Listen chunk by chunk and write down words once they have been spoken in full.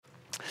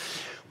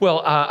Well,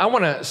 I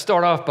want to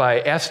start off by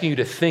asking you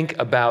to think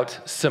about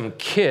some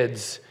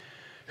kids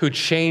who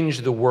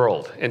changed the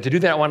world. And to do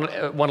that, I want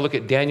to look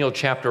at Daniel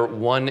chapter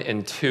 1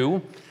 and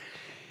 2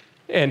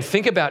 and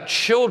think about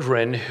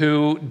children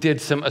who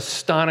did some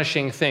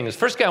astonishing things.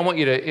 First guy I want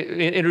you to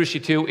introduce you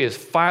to is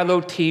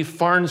Philo T.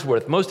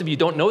 Farnsworth. Most of you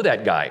don't know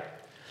that guy.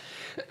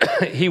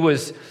 He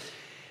was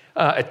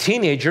a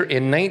teenager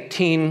in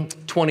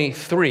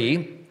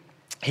 1923.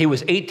 He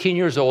was 18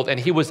 years old, and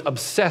he was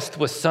obsessed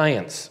with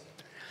science.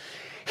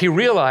 He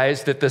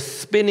realized that the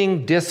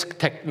spinning disk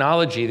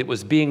technology that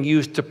was being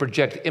used to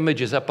project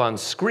images up on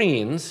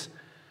screens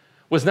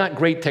was not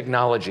great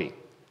technology.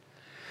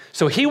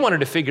 So he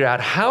wanted to figure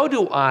out, how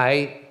do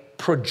I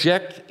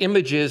project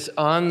images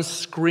on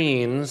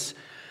screens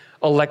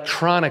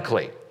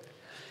electronically?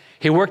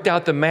 He worked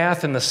out the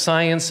math and the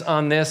science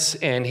on this,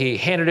 and he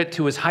handed it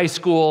to his high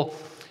school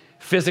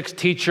physics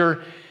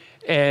teacher,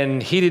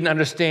 and he didn't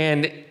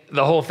understand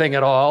the whole thing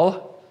at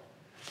all.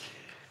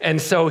 And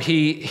so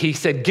he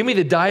said, give me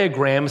the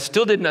diagram,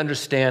 still didn't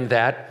understand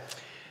that.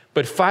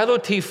 But Philo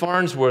T.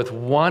 Farnsworth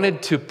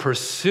wanted to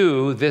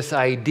pursue this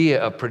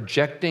idea of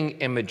projecting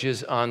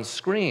images on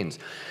screens.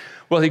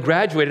 Well, he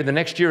graduated. The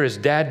next year, his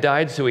dad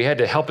died, so he had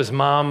to help his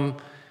mom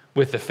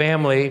with the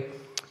family.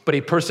 But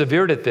he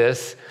persevered at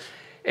this.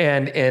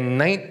 And in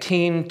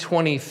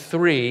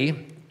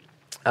 1923,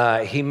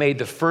 he made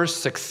the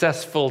first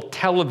successful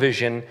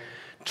television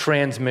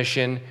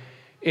transmission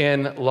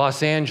in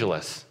Los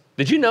Angeles.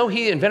 Did you know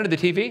he invented the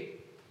TV?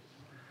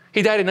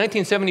 He died in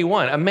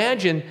 1971.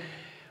 Imagine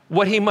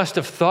what he must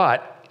have thought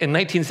in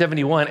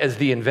 1971 as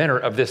the inventor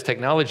of this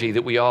technology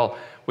that we all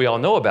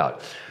know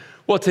about.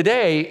 Well,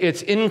 today,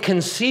 it's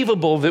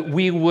inconceivable that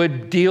we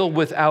would deal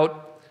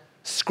without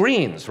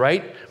screens,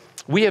 right?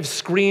 We have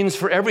screens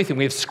for everything.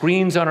 We have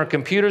screens on our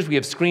computers. We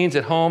have screens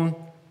at home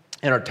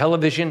and our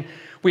television.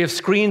 We have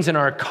screens in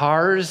our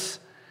cars.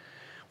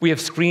 We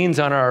have screens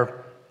on our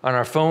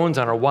phones,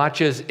 on our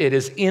watches. It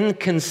is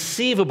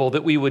inconceivable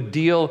that we would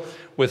deal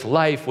with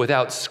life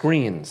without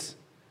screens.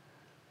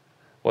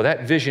 Well,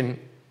 that vision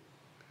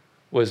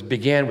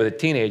began with a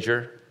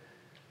teenager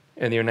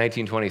in the year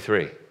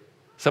 1923.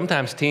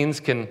 Sometimes teens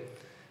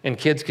and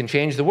kids can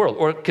change the world.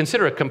 Or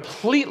consider a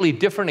completely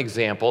different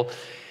example.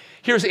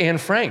 Here's Anne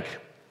Frank.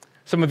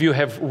 Some of you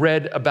have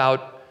read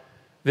about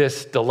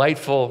this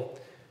delightful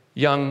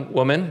young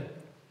woman.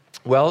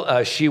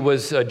 Well, she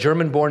was a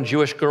German-born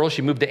Jewish girl.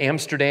 She moved to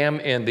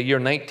Amsterdam in the year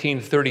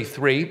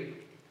 1933.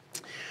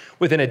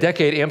 Within a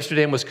decade,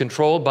 Amsterdam was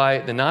controlled by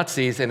the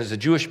Nazis, and as the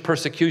Jewish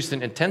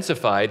persecution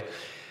intensified,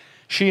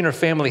 she and her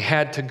family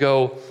had to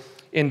go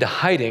into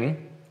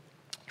hiding.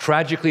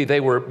 Tragically, they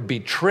were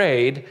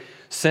betrayed,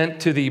 sent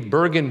to the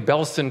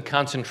Bergen-Belsen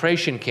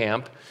concentration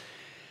camp,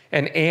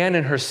 and Anne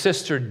and her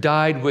sister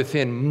died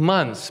within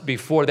months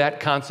before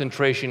that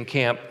concentration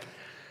camp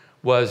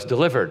was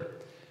delivered.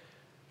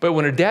 But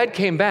when her dad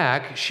came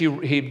back,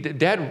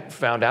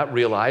 Dad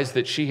realized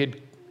that she had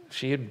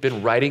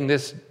been writing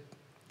this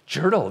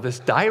journal, this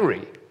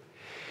diary.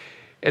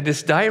 And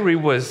this diary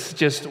was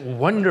just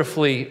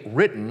wonderfully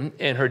written,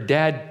 and her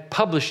dad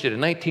published it in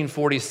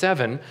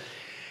 1947.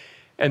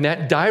 And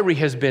that diary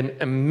has been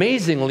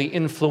amazingly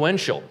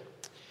influential.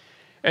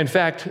 In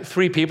fact,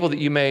 three people that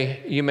you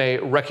may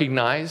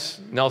recognize,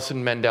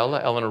 Nelson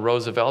Mandela, Eleanor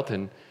Roosevelt,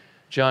 and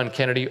John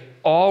Kennedy,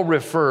 all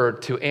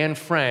referred to Anne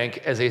Frank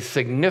as a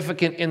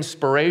significant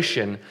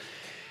inspiration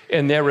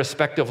in their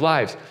respective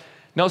lives.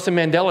 Nelson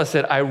Mandela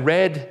said, I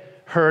read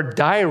her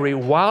diary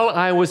while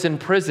I was in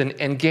prison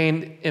and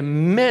gained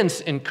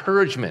immense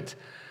encouragement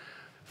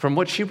from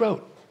what she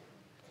wrote.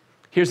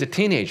 Here's a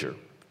teenager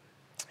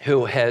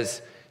who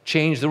has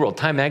changed the world.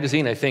 Time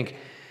magazine, I think,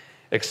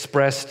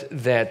 expressed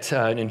that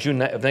in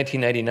June of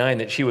 1999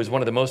 that she was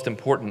one of the most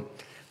important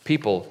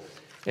people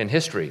in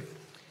history.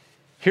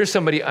 Here's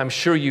somebody I'm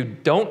sure you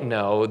don't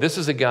know. This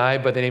is a guy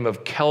by the name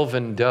of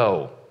Kelvin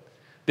Doe.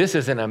 This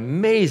is an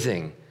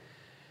amazing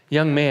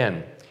young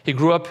man. He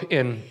grew up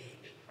in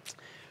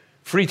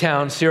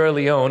Freetown, Sierra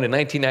Leone in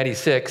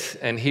 1996,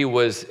 and he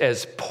was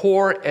as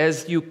poor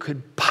as you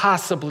could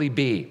possibly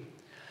be.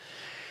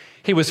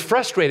 He was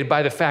frustrated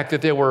by the fact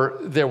that there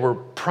were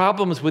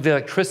problems with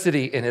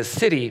electricity in his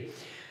city.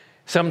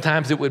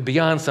 Sometimes it would be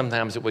on,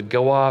 sometimes it would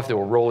go off. There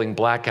were rolling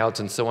blackouts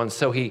and so on.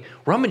 So he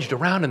rummaged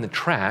around in the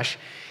trash.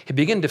 He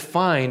began to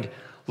find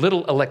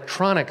little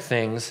electronic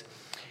things,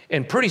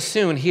 and pretty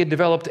soon he had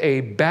developed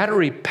a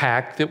battery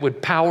pack that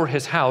would power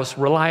his house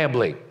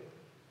reliably.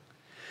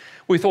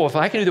 We thought, well, if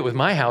I can do that with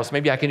my house,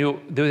 maybe I can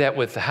do that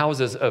with the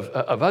houses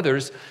of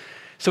others.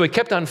 So he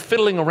kept on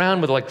fiddling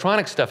around with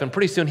electronic stuff, and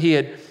pretty soon he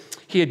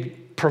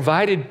had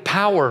provided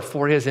power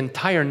for his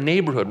entire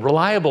neighborhood,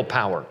 reliable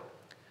power.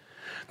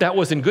 That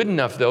wasn't good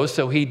enough, though,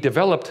 so he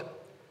developed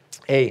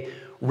a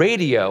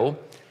radio,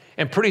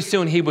 and pretty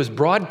soon he was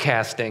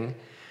broadcasting.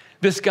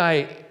 This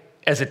guy,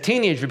 as a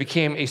teenager,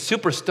 became a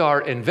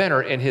superstar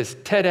inventor, and his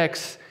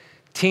TEDx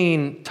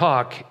teen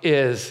talk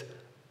is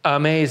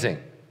amazing.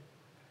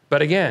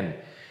 But again,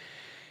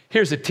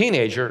 here's a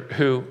teenager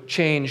who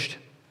changed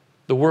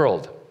the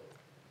world.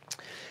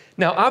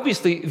 Now,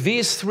 obviously,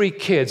 these three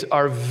kids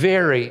are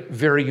very,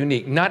 very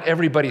unique. Not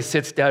everybody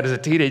sits down as a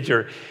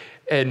teenager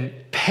and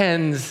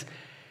pens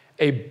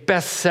a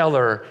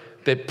bestseller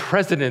that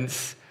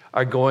presidents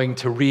are going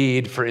to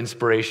read for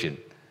inspiration.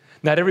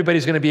 Not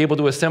everybody's going to be able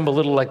to assemble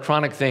little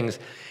electronic things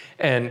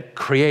and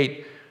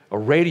create a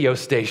radio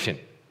station,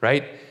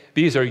 right?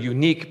 These are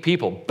unique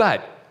people.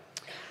 But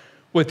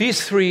what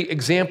these three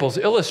examples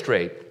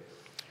illustrate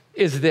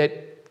is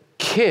that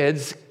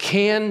kids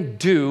can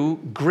do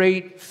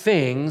great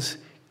things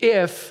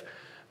if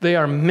they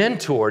are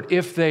mentored,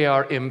 if they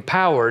are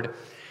empowered,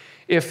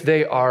 if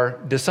they are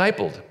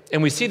discipled.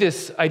 And we see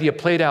this idea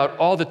played out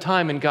all the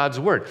time in God's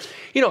Word.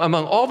 You know,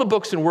 among all the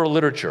books in world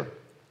literature,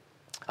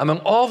 among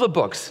all the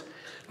books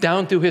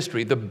down through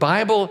history, the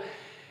Bible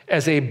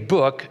as a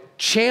book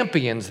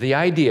champions the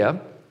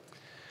idea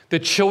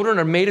that children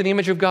are made in the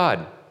image of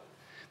God,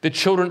 that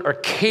children are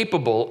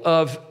capable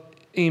of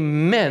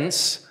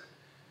immense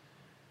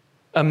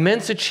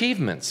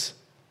achievements.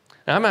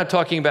 Now, I'm not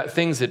talking about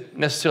things that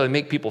necessarily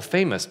make people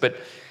famous, but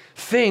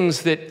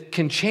things that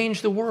can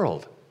change the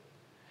world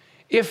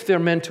if they're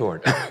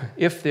mentored,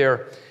 if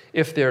they're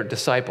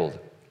discipled.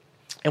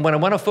 And what I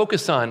want to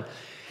focus on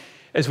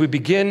as we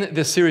begin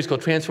this series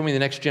called Transforming the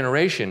Next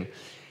Generation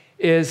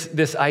is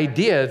this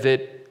idea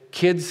that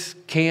kids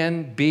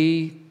can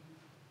be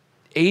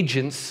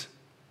agents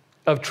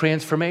of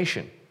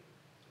transformation.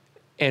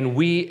 And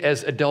we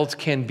as adults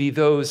can be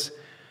those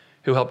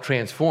who help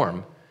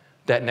transform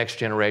that next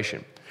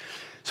generation.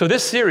 So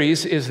this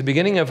series is the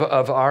beginning of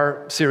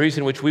our series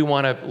in which we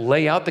want to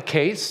lay out the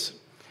case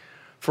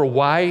for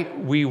why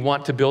we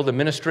want to build a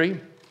ministry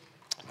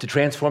to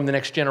transform the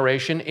next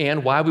generation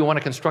and why we want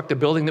to construct a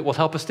building that will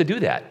help us to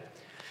do that.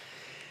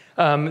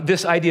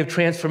 This idea of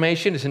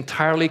transformation is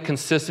entirely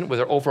consistent with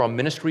our overall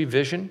ministry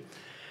vision.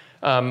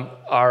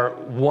 Our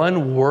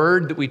one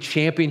word that we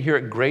champion here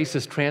at Grace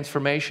is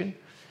transformation.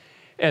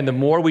 And the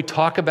more we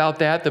talk about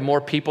that, the more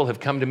people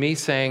have come to me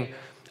saying,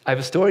 I have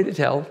a story to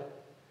tell.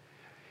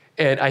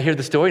 And I hear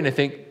the story and I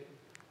think,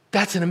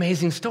 that's an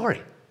amazing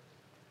story.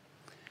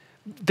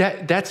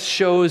 That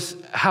shows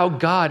how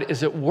God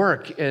is at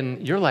work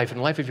in your life and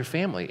the life of your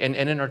family and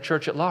in our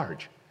church at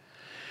large.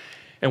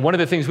 And one of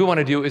the things we want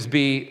to do is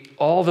be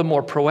all the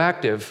more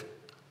proactive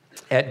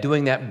at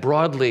doing that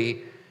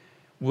broadly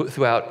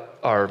throughout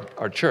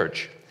our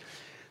church.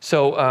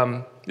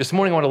 So this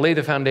morning I want to lay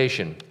the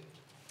foundation.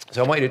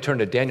 So I want you to turn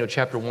to Daniel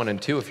chapter 1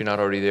 and 2 if you're not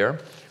already there.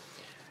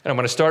 And I'm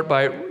going to start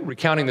by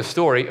recounting the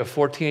story of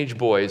 4 teenage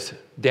boys,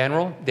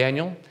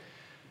 Daniel,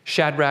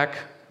 Shadrach,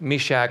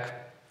 Meshach,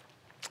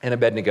 and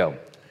Abednego.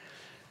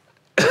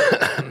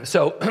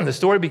 So the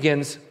story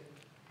begins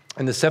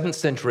in the 7th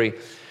century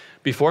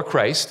before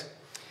Christ,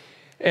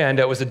 and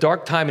it was a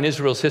dark time in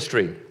Israel's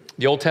history.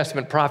 The Old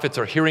Testament prophets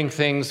are hearing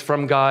things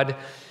from God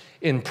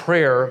in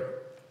prayer,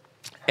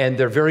 and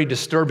they're very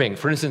disturbing.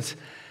 For instance,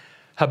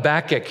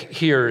 Habakkuk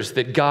hears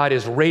that God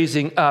is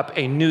raising up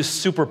a new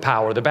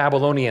superpower, the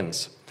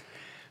Babylonians.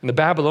 And the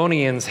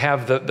Babylonians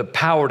have the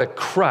power to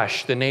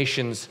crush the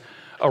nations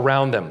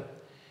around them.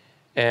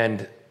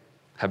 And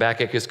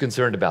Habakkuk is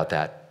concerned about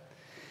that.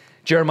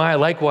 Jeremiah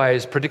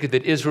likewise predicted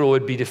that Israel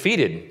would be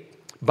defeated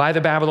by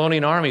the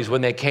Babylonian armies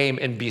when they came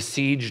and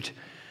besieged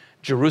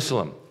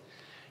Jerusalem.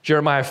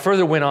 Jeremiah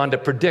further went on to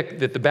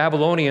predict that the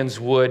Babylonians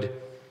would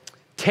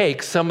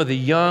take some of the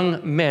young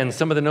men,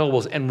 some of the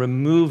nobles, and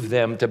remove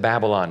them to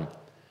Babylon.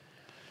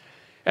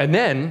 And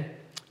then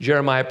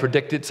Jeremiah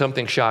predicted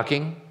something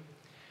shocking.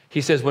 He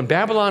says, when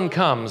Babylon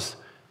comes,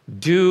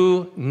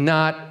 do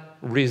not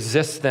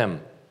resist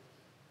them.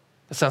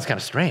 That sounds kind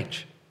of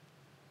strange.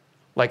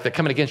 Like they're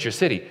coming against your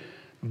city.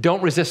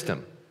 Don't resist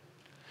them,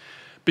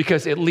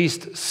 because at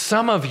least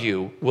some of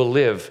you will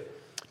live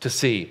to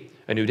see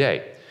a new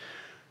day.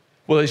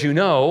 Well, as you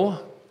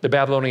know, the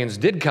Babylonians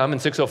did come in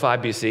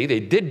 605 BC. They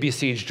did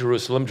besiege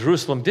Jerusalem.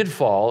 Jerusalem did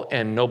fall,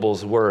 and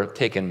nobles were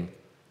taken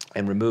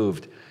and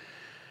removed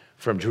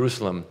from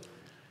Jerusalem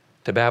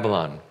to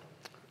Babylon.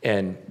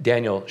 And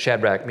Daniel,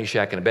 Shadrach,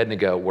 Meshach, and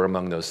Abednego were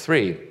among those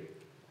 3.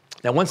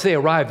 Now, once they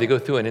arrived, they go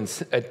through an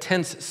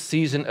intense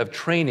season of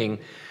training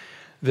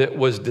that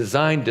was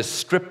designed to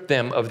strip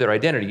them of their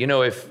identity. You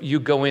know, if you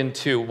go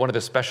into one of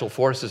the special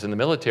forces in the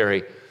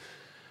military,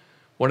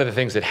 one of the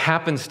things that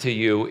happens to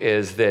you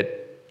is that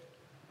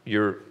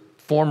your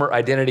former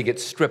identity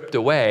gets stripped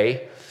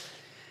away,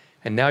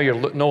 and now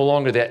you're no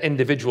longer that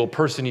individual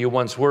person you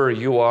once were.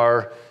 You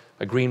are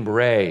a Green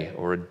Beret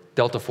or a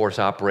Delta Force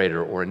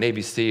operator or a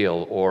Navy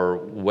SEAL or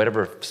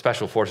whatever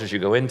special forces you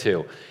go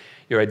into.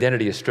 Your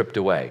identity is stripped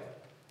away.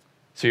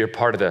 So you're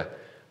part of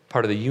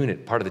the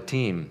unit, part of the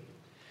team.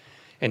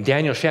 And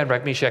Daniel,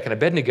 Shadrach, Meshach, and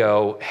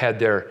Abednego had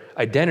their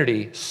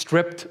identity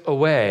stripped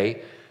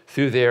away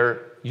through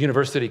their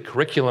university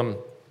curriculum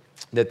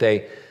that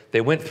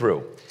they went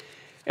through.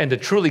 And to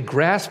truly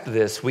grasp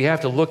this, we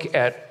have to look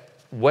at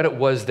what it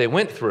was they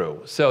went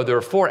through. So there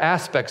are 4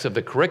 aspects of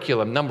the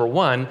curriculum. Number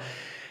 1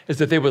 is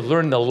that they would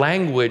learn the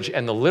language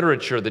and the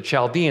literature of the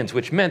Chaldeans,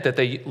 which meant that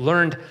they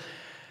learned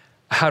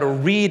how to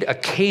read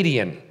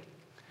Akkadian,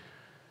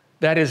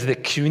 That is the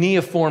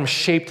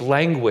cuneiform-shaped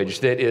language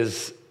that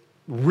is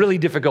really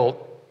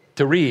difficult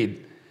to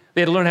read.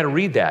 They had to learn how to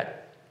read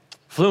that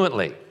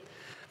fluently.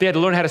 They had to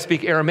learn how to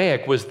speak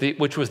Aramaic,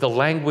 which was the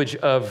language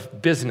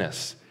of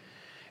business.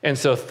 And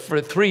so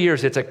for 3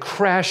 years, it's a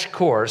crash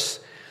course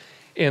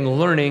in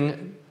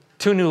learning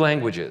 2 new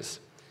languages.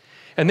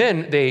 And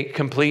then they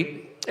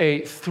complete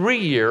a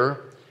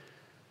 3-year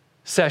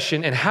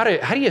session. And how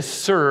do you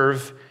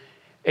serve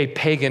a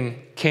pagan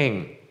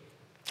king?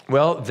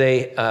 Well,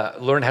 they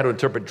learn how to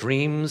interpret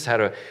dreams, how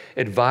to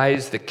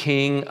advise the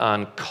king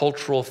on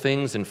cultural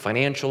things and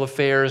financial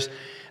affairs,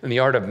 and the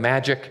art of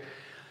magic.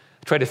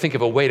 I tried to think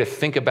of a way to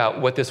think about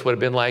what this would have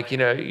been like. You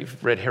know,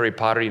 you've read Harry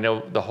Potter, you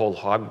know the whole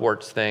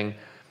Hogwarts thing.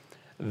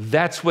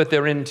 That's what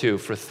they're into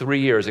for 3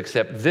 years,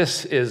 except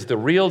this is the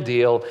real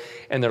deal,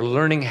 and they're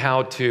learning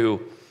how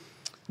to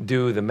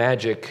do the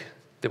magic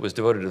that was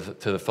devoted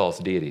to the false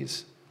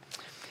deities.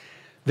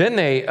 Then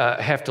they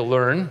have to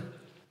learn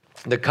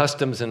the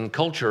customs and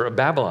culture of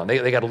Babylon.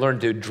 They got to learn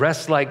to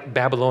dress like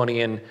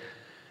Babylonian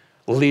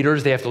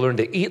leaders. They have to learn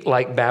to eat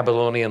like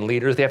Babylonian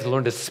leaders. They have to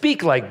learn to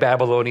speak like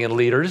Babylonian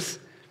leaders.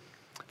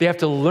 They have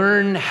to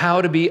learn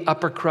how to be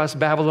upper crust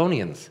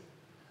Babylonians.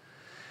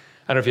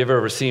 I don't know if you've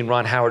ever seen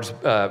Ron Howard's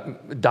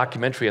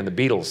documentary on the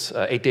Beatles,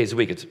 8 days a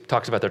week. It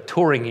talks about their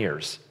touring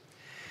years.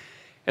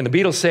 And the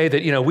Beatles say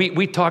that, you know,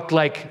 we talked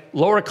like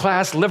lower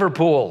class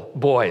Liverpool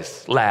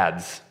boys,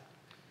 lads.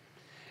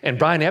 And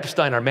Brian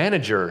Epstein, our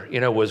manager, you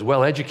know, was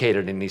well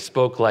educated, and he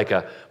spoke like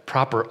a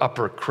proper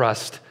upper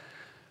crust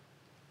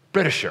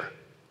Britisher.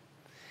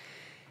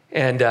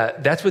 And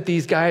that's what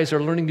these guys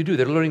are learning to do.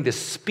 They're learning to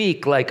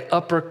speak like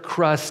upper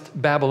crust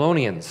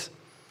Babylonians.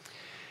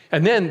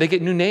 And then they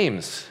get new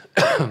names.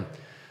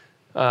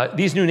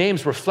 These new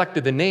names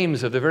reflected the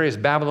names of the various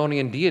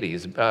Babylonian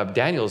deities.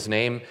 Daniel's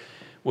name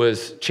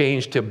was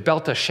changed to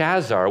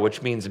Belteshazzar,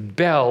 which means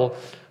Bel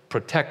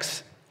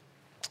protects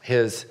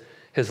his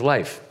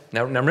life.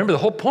 Now remember, the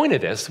whole point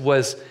of this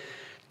was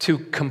to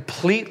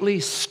completely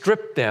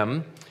strip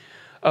them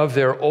of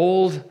their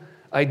old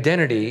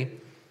identity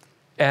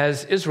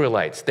as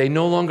Israelites. They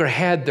no longer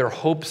had their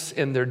hopes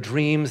and their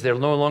dreams. They're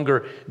no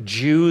longer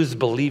Jews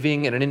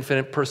believing in an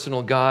infinite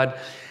personal God.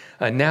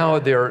 Now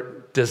they're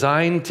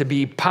designed to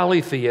be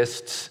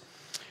polytheists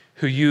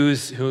who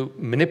use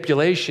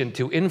manipulation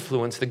to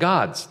influence the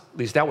gods. At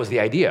least that was the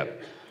idea.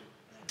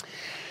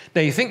 Now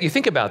you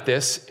think about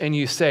this and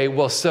you say,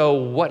 well, so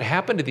what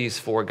happened to these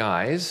 4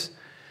 guys?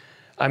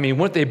 I mean,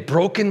 weren't they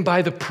broken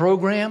by the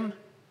program?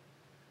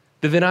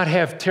 Did they not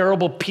have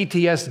terrible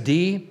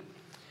PTSD?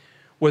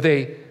 Were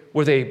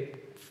they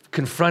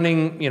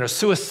confronting, you know,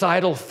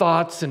 suicidal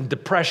thoughts and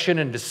depression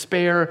and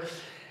despair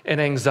and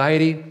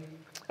anxiety?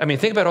 I mean,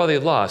 think about all they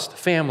lost: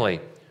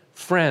 family,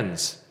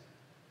 friends,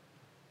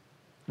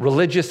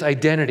 religious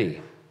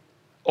identity,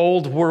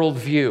 old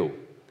worldview.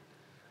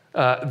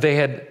 They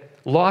had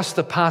lost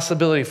the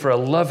possibility for a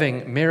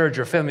loving marriage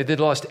or family. They'd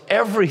lost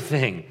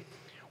everything.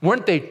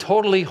 Weren't they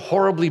totally,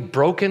 horribly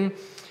broken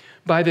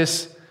by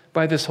this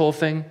whole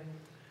thing?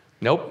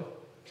 Nope.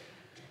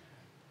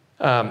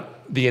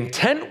 The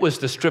intent was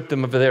to strip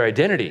them of their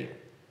identity.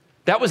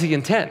 That was the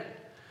intent.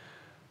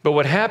 But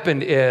what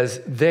happened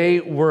is they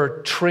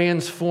were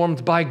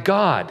transformed by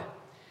God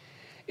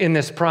in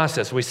this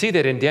process. We see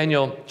that in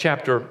Daniel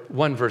chapter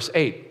 1, verse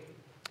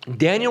 8.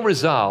 Daniel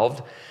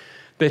resolved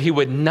that he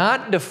would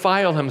not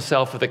defile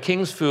himself with the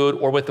king's food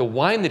or with the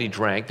wine that he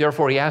drank.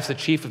 Therefore, he asked the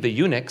chief of the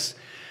eunuchs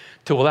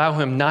to allow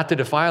him not to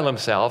defile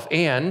himself.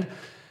 And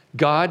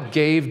God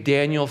gave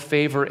Daniel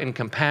favor and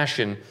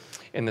compassion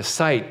in the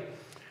sight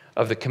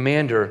of the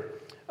commander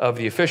of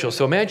the officials.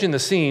 So imagine the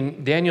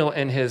scene. Daniel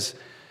and his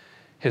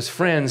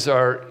friends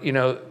are, you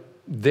know,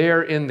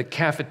 there in the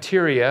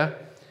cafeteria.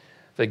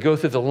 They go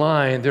through the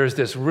line. There's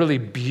this really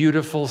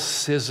beautiful,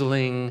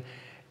 sizzling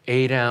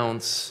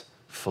 8-ounce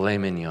filet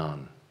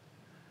mignon.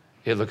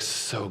 It looks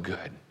so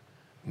good.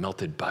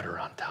 Melted butter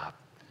on top.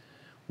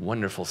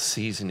 Wonderful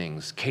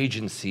seasonings,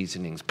 Cajun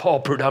seasonings,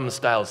 Paul Prudhomme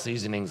style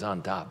seasonings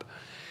on top.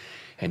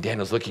 And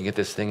Daniel's looking at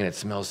this thing and it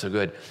smells so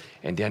good.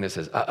 And Daniel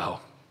says,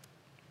 uh-oh,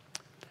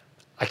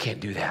 I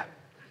can't do that.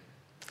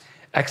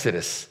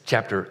 Exodus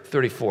chapter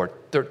 34,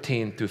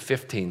 13 through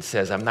 15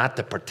 says, I'm not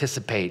to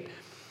participate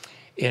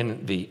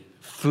in the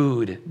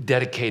food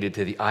dedicated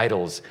to the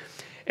idols.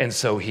 And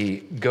so he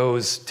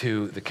goes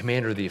to the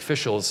commander of the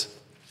officials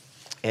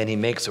and he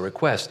makes a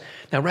request.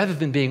 Now, rather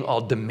than being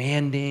all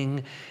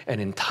demanding and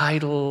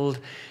entitled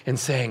and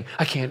saying,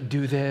 I can't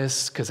do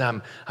this because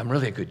I'm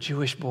really a good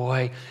Jewish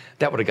boy,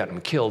 that would have gotten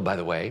him killed, by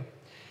the way.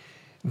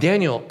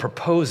 Daniel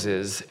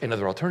proposes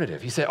another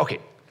alternative. He said, okay,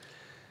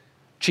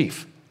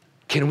 chief,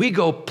 can we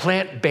go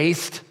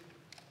plant-based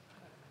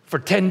for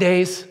 10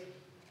 days?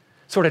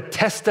 Sort of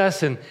test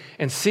us and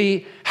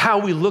see how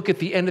we look at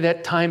the end of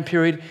that time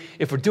period.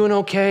 If we're doing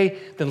okay,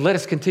 then let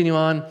us continue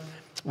on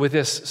with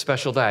this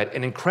special diet.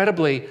 And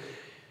incredibly,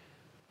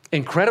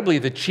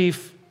 the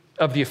chief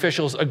of the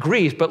officials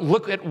agrees, but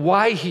look at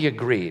why he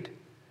agreed.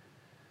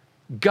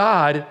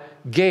 God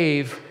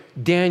gave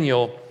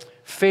Daniel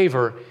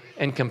favor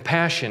and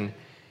compassion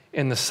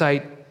in the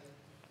sight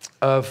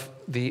of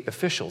the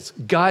officials.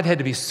 God had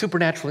to be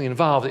supernaturally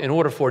involved in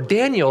order for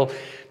Daniel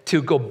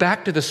to go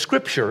back to the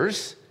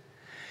scriptures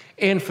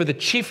and for the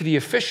chief of the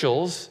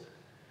officials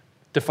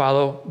to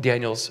follow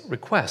Daniel's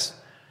request.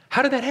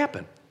 How did that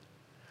happen?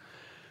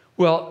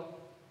 Well,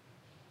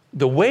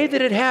 the way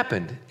that it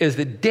happened is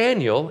that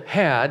Daniel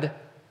had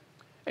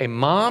a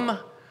mom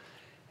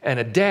and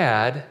a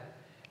dad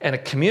and a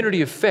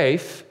community of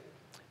faith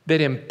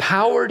that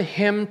empowered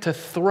him to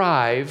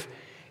thrive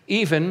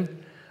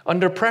even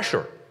under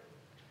pressure.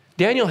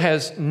 Daniel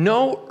has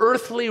no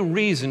earthly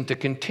reason to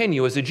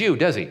continue as a Jew,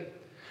 does he?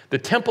 The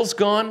temple's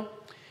gone.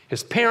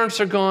 His parents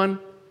are gone.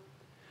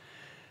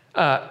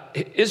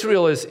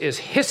 Israel is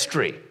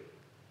history,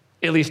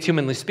 at least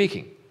humanly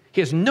speaking.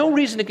 He has no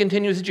reason to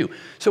continue as a Jew.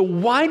 So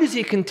why does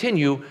he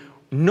continue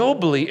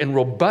nobly and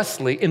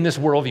robustly in this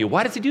worldview?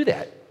 Why does he do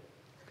that?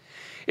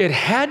 It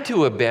had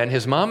to have been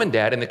his mom and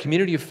dad and the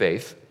community of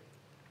faith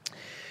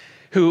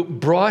who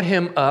brought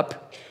him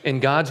up in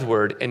God's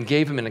word and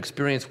gave him an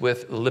experience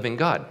with the living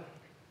God.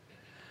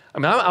 I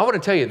mean, I want to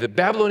tell you, the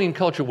Babylonian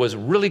culture was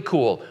really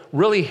cool,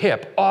 really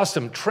hip,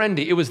 awesome,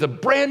 trendy. It was the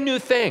brand new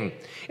thing.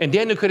 And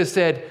Daniel could have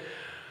said,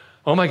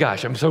 oh my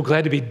gosh, I'm so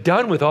glad to be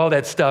done with all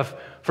that stuff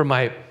from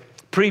my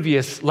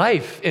previous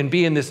life and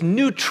be in this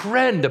new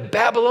trend of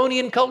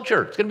Babylonian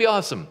culture. It's going to be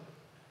awesome.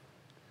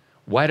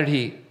 Why did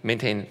he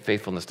maintain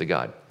faithfulness to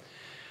God?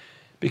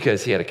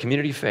 Because he had a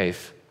community of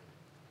faith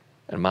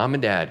and mom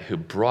and dad who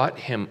brought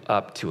him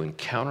up to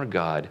encounter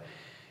God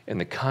in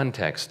the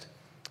context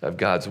of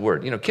God's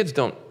word. You know, kids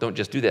don't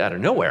just do that out of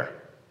nowhere.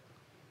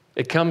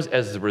 It comes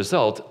as the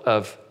result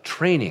of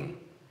training.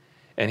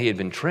 And he had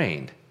been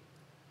trained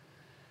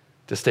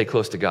to stay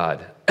close to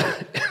God,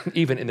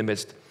 even in the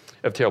midst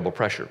of terrible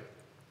pressure.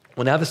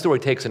 Well, now the story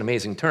takes an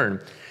amazing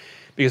turn,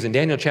 because in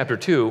Daniel chapter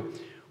 2,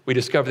 we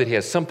discover that he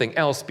has something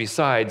else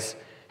besides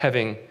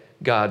having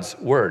God's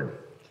word.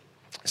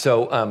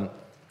 So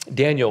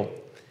Daniel,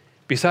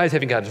 besides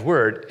having God's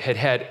word, had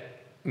had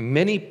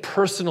many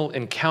personal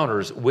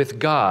encounters with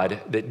God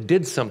that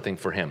did something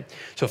for him.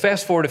 So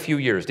fast forward a few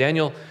years.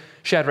 Daniel,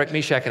 Shadrach,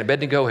 Meshach, and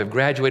Abednego have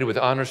graduated with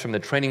honors from the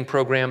training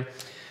program.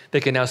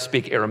 They can now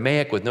speak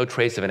Aramaic with no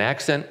trace of an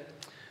accent.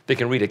 They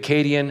can read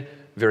Akkadian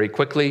very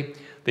quickly.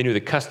 They knew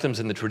the customs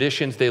and the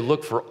traditions. They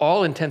looked for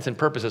all intents and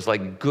purposes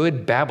like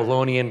good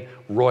Babylonian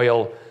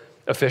royal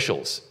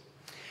officials.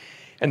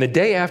 And the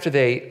day after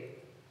they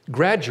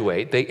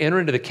graduate, they enter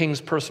into the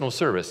king's personal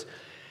service.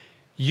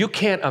 You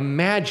can't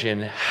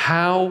imagine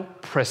how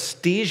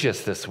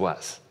prestigious this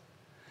was.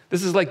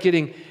 This is like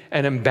getting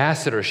an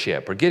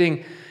ambassadorship or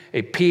getting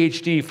a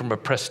PhD from a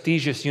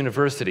prestigious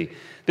university.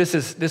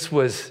 This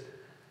was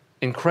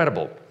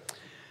incredible.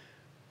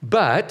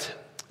 But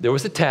there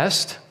was a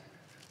test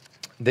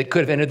that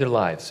could have ended their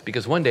lives,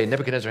 because one day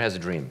Nebuchadnezzar has a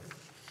dream.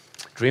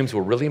 Dreams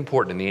were really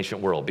important in the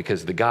ancient world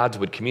because the gods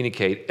would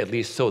communicate, at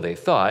least so they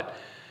thought,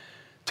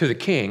 to the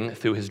king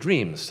through his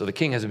dreams. So the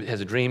king has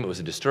a dream. It was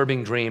a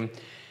disturbing dream.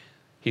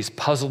 He's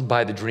puzzled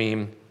by the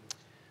dream.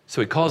 So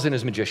he calls in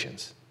his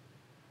magicians.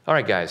 All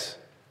right, guys,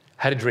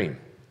 had a dream.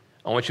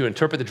 I want you to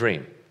interpret the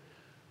dream.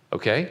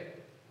 Okay,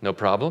 no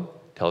problem.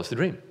 Tell us the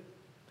dream.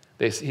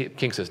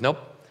 King says, nope,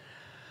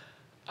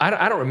 I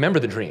don't remember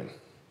the dream.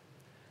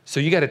 So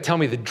you got to tell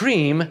me the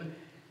dream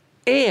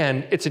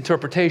and its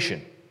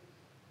interpretation.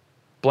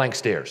 Blank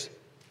stares.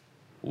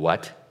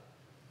 What?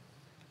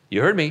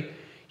 You heard me.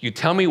 You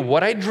tell me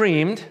what I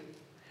dreamed,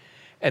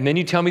 and then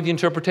you tell me the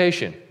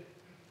interpretation.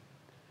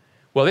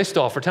 Well, they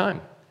stall for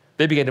time.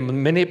 They begin to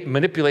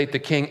manipulate the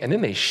king, and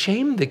then they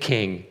shame the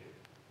king.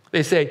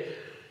 They say,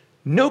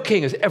 no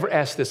king has ever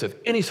asked this of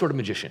any sort of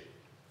magician.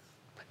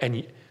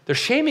 And they're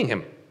shaming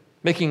him,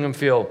 making him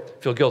feel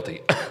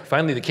guilty.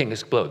 Finally, the king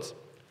explodes.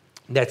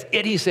 That's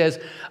it, he says.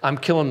 I'm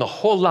killing the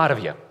whole lot of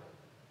you.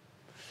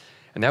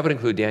 And that would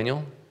include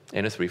Daniel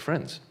and his 3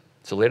 friends.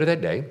 So later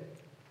that day,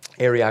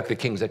 Arioch, the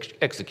king's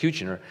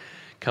executioner,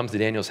 comes to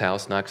Daniel's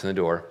house, knocks on the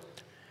door,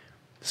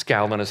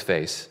 scowl on his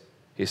face.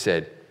 He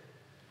said,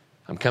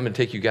 I'm coming to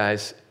take you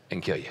guys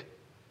and kill you.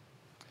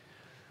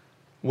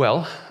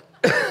 Well,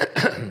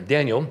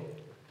 Daniel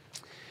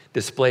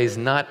displays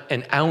not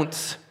an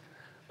ounce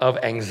of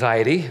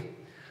anxiety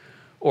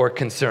or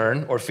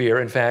concern or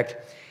fear. In fact,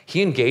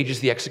 he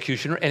engages the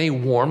executioner in a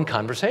warm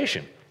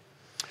conversation.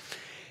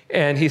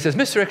 And he says,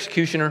 Mr.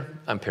 Executioner,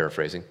 I'm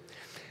paraphrasing,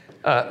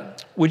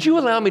 would you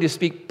allow me to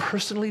speak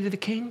personally to the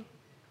king?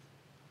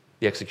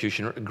 The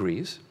executioner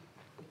agrees.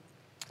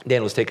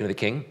 Daniel is taken to the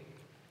king.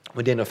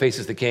 When Daniel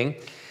faces the king,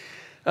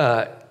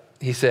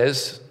 he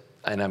says,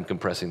 and I'm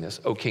compressing this,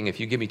 "O king, if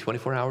you give me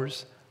 24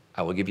 hours,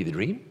 I will give you the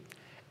dream,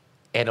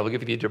 and I will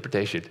give you the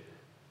interpretation."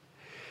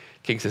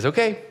 King says,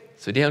 okay.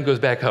 So Daniel goes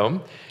back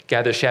home,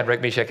 gathers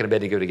Shadrach, Meshach, and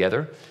Abednego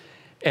together,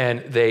 and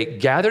they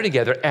gather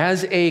together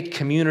as a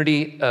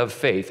community of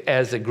faith,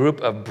 as a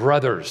group of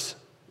brothers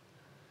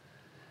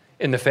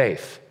in the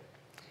faith.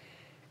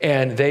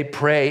 And they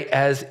pray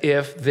as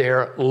if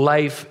their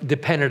life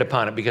depended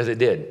upon it, because it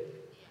did.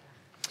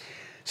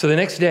 So the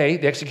next day,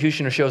 the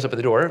executioner shows up at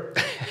the door,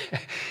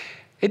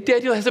 And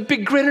Daniel has a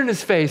big grin on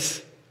his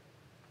face.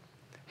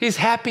 He's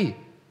happy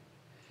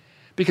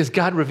because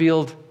God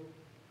revealed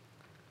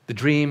the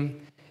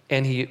dream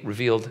and he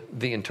revealed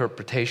the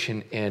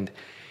interpretation. And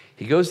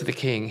he goes to the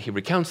king, he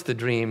recounts the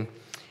dream,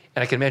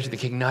 and I can imagine the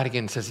king nodding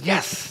and says,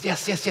 yes,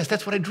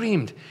 that's what I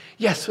dreamed.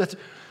 Yes,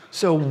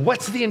 so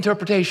what's the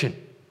interpretation?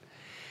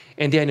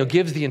 And Daniel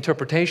gives the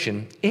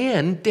interpretation,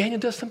 and Daniel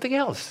does something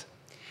else.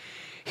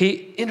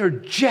 He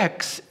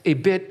interjects a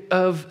bit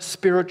of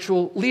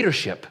spiritual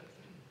leadership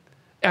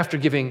after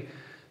giving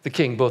the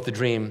king both the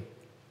dream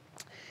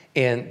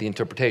and the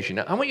interpretation.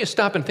 Now, I want you to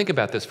stop and think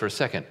about this for a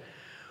second.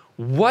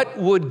 What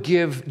would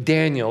give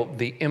Daniel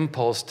the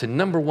impulse to,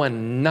 number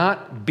one,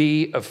 not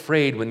be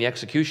afraid when the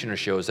executioner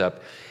shows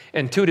up,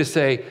 and two, to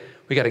say,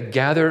 we got to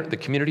gather the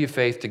community of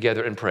faith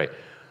together and pray?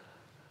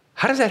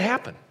 How does that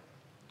happen?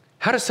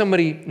 How does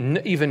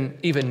somebody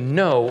even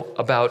know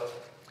about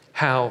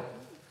how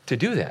to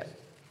do that?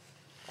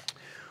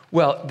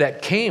 Well,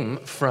 that came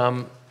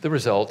from the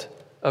result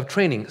of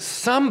training.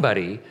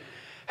 Somebody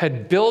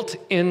had built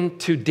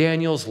into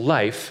Daniel's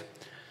life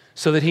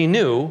so that he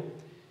knew,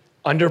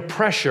 under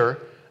pressure,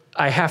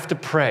 I have to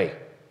pray.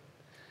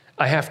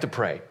 I have to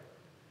pray.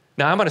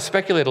 Now, I'm going to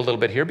speculate a little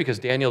bit here because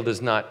Daniel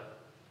does not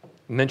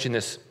mention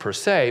this per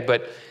se,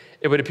 but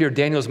it would appear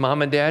Daniel's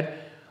mom and dad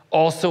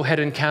also had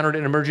encountered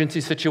an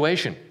emergency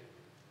situation.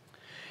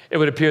 It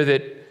would appear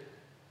that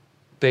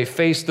they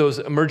faced those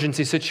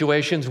emergency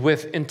situations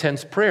with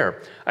intense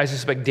prayer. I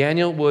suspect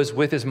Daniel was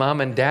with his mom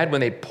and dad when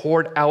they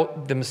poured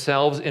out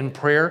themselves in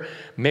prayer.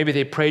 Maybe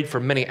they prayed for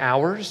many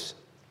hours.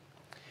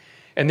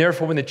 And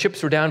therefore, when the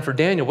chips were down for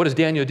Daniel, what does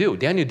Daniel do?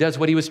 Daniel does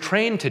what he was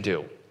trained to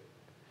do.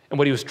 And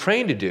what he was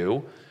trained to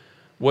do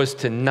was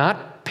to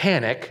not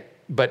panic,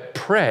 but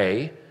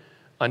pray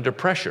under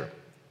pressure.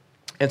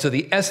 And so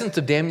the essence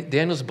of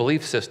Daniel's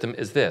belief system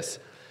is this: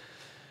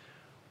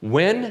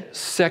 when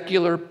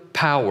secular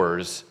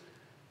powers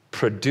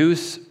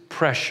produce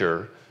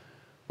pressure,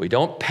 we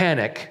don't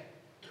panic,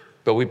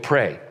 but we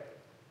pray.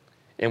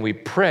 And we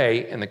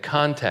pray in the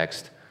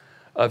context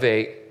of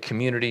a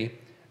community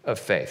of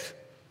faith.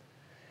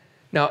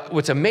 Now,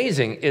 what's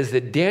amazing is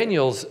that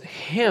Daniel's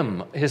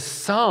hymn, his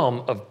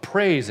psalm of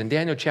praise in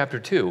Daniel chapter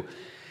 2,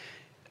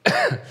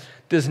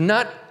 does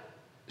not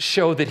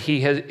show that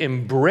he has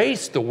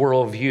embraced the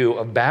worldview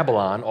of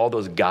Babylon, all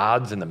those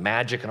gods and the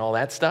magic and all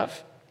that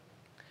stuff.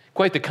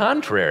 Quite the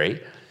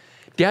contrary.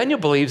 Daniel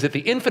believes that the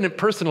infinite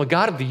personal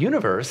God of the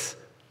universe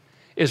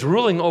is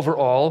ruling over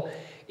all,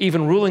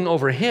 even ruling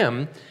over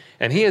him,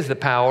 and he has the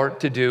power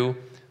to do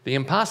the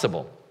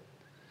impossible.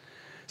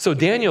 So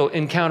Daniel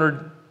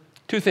encountered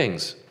two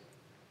things.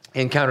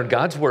 He encountered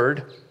God's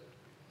word,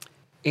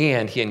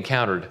 and he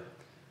encountered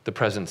the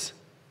presence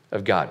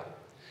of God.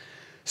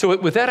 So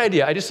with that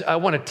idea, I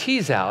want to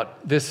tease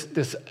out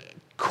this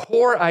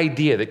core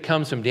idea that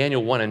comes from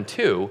Daniel 1 and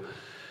 2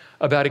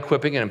 about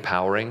equipping and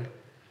empowering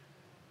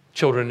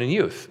children and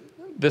youth.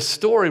 This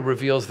story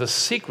reveals the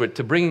secret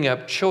to bringing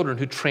up children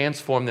who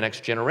transform the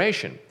next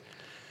generation.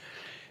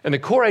 And the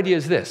core idea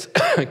is this: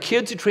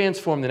 kids who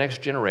transform the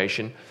next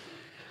generation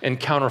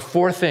encounter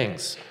four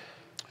things.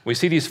 We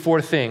see these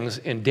four things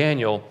in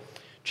Daniel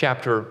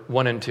chapter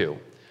 1 and 2.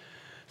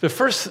 The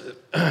first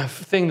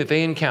thing that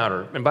they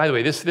encounter, and by the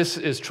way, this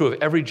is true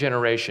of every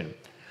generation,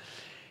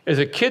 is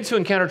that kids who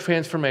encounter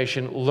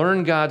transformation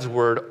learn God's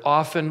word,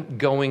 often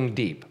going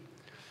deep.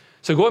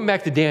 So going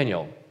back to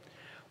Daniel,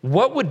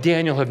 what would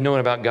Daniel have known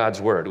about God's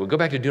word? We'll go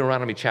back to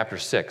Deuteronomy chapter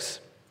 6,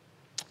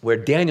 where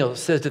Daniel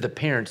says to the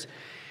parents,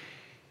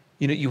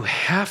 you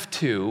have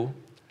to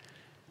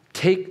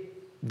take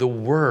the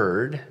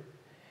word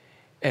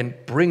and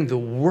bring the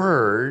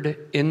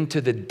word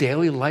into the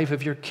daily life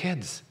of your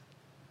kids.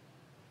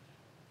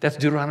 That's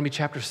Deuteronomy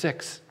chapter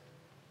 6.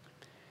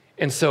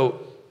 And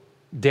so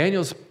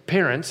Daniel's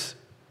parents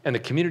and the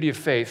community of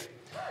faith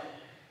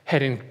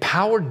had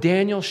empowered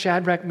Daniel,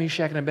 Shadrach,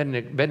 Meshach, and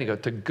Abednego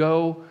to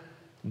go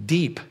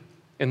deep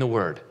in the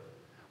word.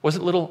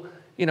 Wasn't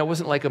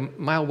like a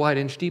mile wide,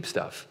 inch deep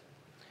stuff.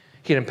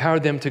 He had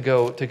empowered them to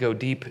go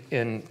deep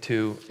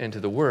into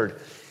the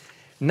word.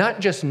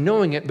 Not just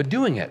knowing it, but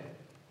doing it.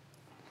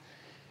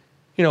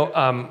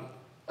 I'm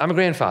a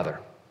grandfather.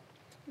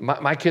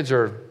 My kids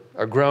are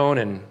grown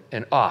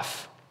and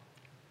off.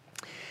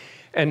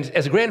 And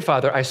as a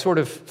grandfather, I sort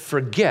of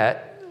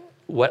forget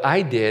what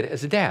I did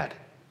as a dad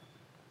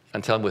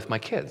until I'm with my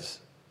kids.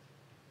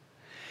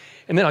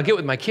 And then I'll get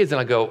with my kids and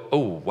I'll go, oh,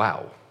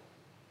 wow.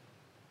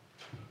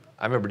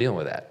 I remember dealing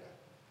with that.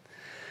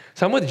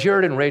 So I'm with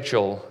Jared and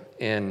Rachel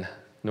in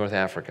North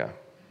Africa,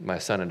 my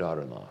son and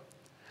daughter-in-law.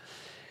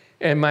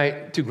 And my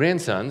two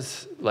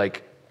grandsons,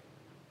 like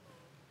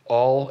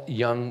all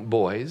young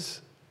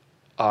boys,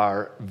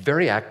 are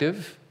very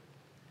active.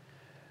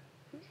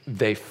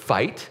 They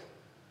fight,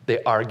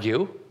 they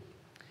argue.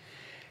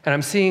 And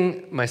I'm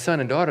seeing my son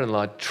and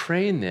daughter-in-law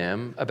train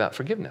them about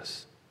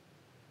forgiveness.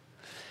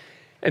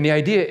 And the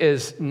idea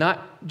is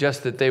not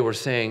just that they were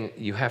saying,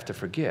 you have to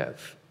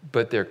forgive,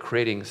 but they're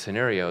creating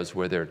scenarios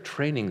where they're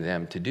training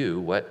them to do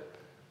what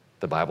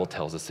the Bible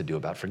tells us to do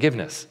about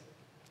forgiveness.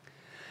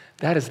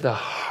 That is the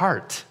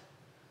heart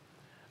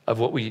of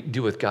what we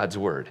do with God's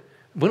word.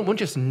 We don't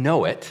just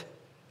know it,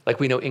 like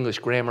we know English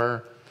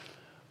grammar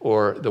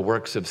or the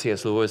works of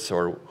C.S. Lewis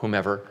or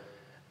whomever.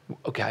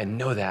 Okay, I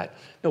know that.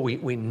 No,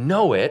 we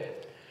know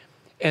it,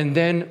 and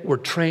then we're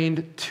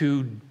trained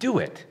to do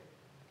it.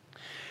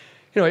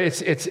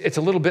 It's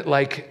a little bit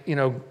like,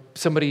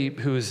 somebody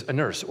who's a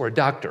nurse or a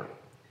doctor.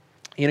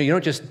 You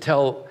don't just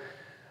tell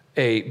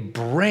a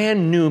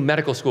brand new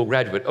medical school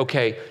graduate,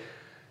 okay,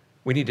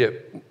 we need to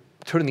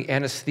turn the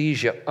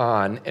anesthesia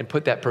on and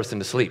put that person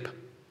to sleep.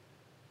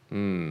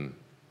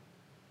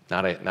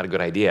 Not a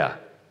good idea.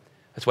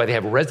 That's why they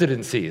have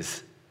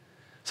residencies.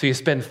 So you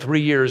spend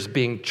 3 years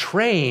being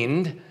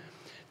trained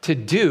to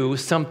do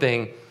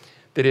something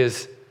that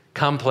is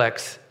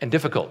complex and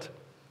difficult.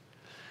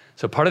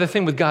 So part of the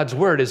thing with God's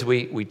word is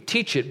we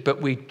teach it,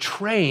 but we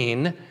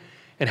train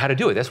in how to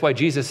do it. That's why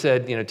Jesus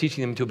said,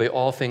 teaching them to obey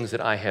all things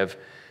that I have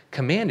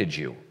commanded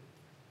you.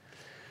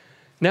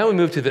 Now we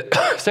move to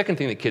the second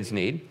thing that kids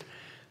need.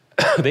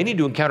 They need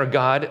to encounter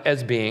God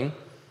as being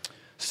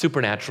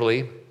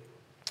supernaturally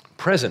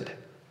present.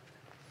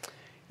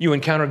 You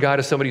encounter God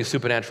as somebody who's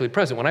supernaturally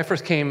present. When I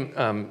first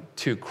came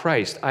to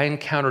Christ, I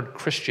encountered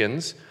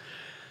Christians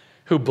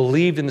who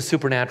believed in the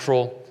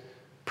supernatural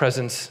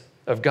presence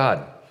of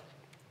God.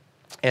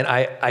 And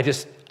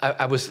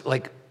I was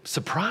like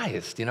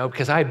surprised,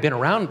 because I had been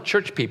around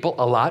church people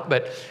a lot,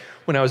 but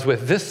when I was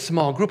with this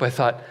small group, I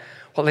thought,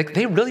 well,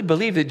 they really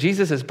believe that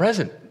Jesus is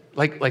present,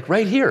 like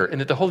right here, and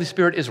that the Holy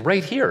Spirit is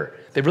right here.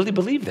 They really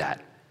believe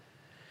that.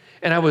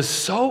 And I was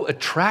so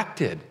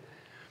attracted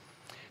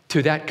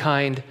to that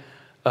kind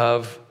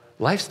of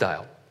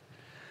lifestyle.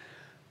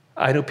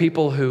 I know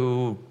people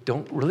who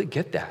don't really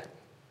get that.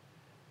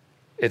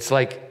 It's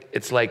like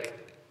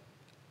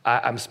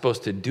I'm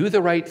supposed to do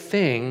the right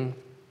thing.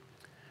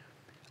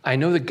 I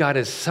know that God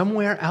is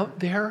somewhere out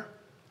there,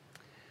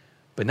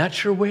 but not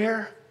sure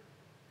where.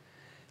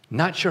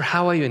 Not sure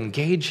how I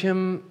engage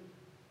him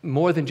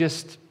more than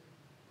just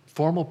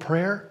formal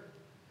prayer.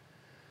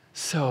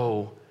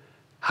 So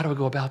how do I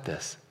go about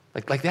this?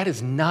 Like that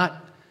is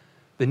not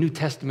the New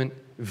Testament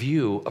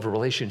view of a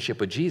relationship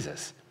with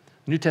Jesus.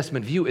 The New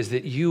Testament view is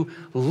that you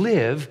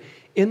live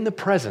in the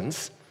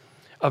presence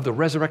of the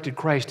resurrected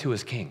Christ who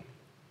is King.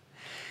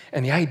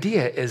 And the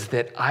idea is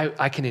that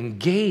I can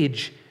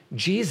engage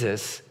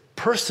Jesus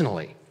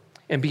personally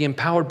and be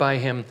empowered by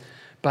him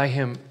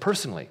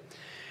personally.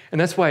 And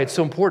that's why it's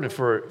so important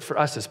for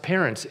us as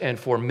parents and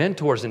for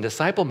mentors and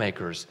disciple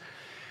makers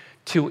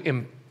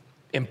to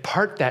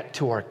impart that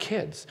to our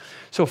kids.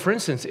 So for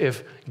instance,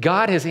 if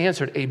God has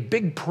answered a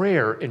big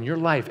prayer in your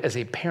life as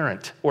a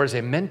parent or as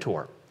a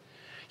mentor,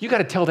 you got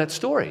to tell that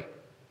story.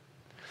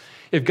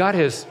 If God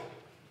has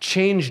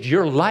changed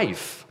your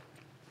life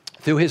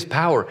through his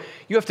power,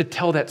 you have to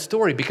tell that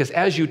story, because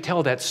as you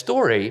tell that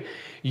story,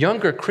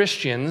 younger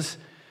Christians,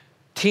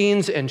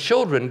 teens and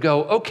children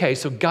go, okay,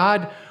 so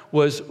God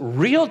was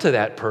real to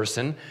that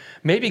person.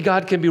 Maybe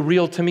God can be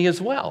real to me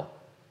as well.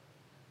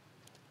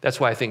 That's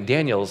why I think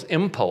Daniel's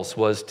impulse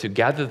was to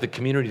gather the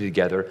community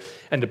together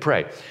and to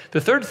pray.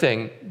 The third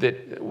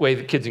way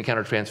that kids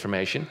encounter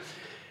transformation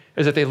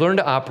is that they learn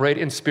to operate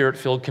in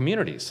spirit-filled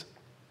communities.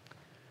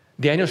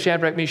 Daniel,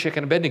 Shadrach, Meshach,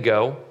 and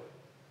Abednego,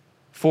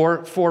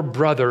 four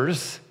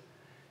brothers,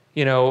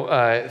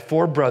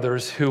 four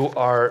brothers who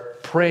are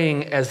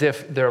praying as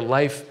if their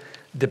life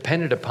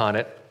depended upon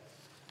it,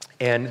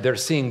 and they're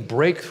seeing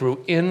breakthrough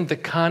in the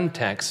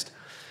context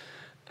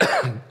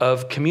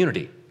of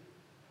community.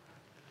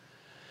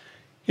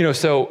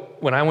 So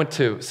when I went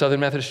to Southern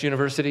Methodist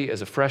University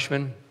as a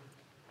freshman,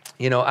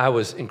 I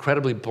was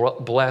incredibly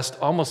blessed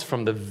almost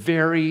from the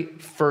very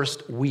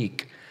first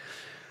week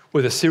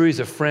with a series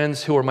of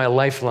friends who were my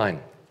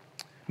lifeline.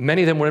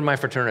 Many of them were in my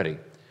fraternity.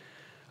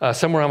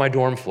 Some were on my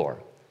dorm floor.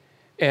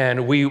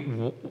 And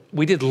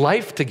we did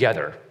life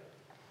together.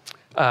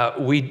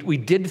 We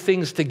did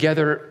things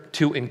together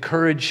to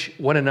encourage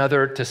one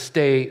another to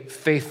stay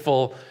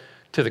faithful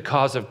to the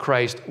cause of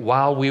Christ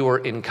while we were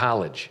in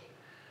college.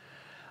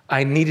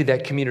 I needed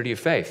that community of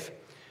faith.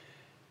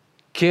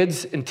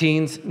 Kids and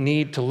teens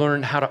need to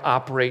learn how to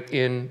operate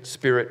in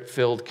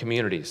spirit-filled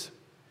communities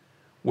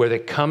where they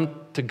come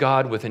to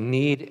God with a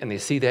need and they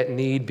see that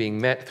need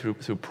being met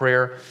through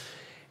prayer.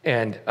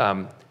 And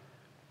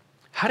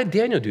how did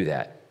Daniel do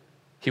that?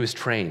 He was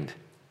trained.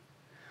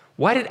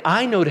 Why did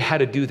I know how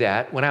to do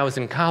that when I was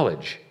in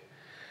college?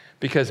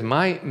 Because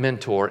my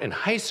mentor in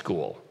high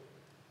school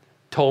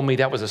told me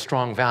that was a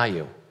strong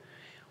value.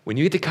 When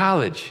you get to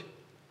college,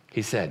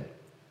 he said,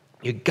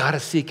 you got to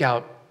seek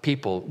out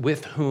people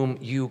with whom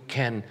you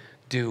can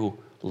do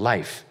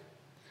life.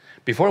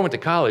 Before I went to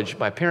college,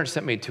 my parents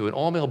sent me to an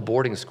all-male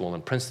boarding school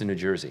in Princeton, New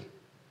Jersey.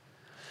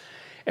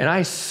 And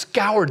I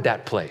scoured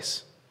that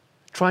place,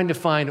 trying to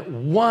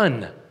find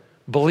one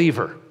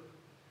believer.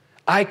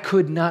 I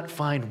could not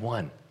find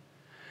one.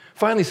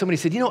 Finally, somebody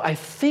said, I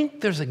think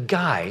there's a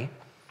guy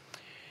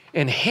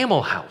in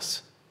Hamel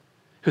House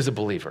who's a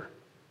believer.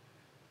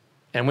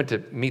 And I went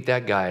to meet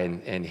that guy,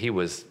 and he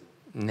was,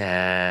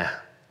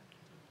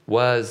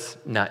 was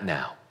not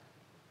now.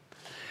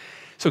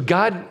 So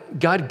God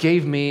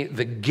gave me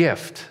the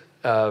gift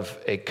of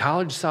a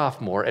college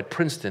sophomore at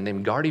Princeton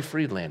named Gardy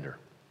Friedlander,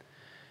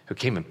 who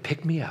came and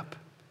picked me up,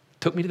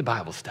 took me to the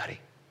Bible study.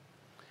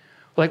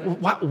 Like,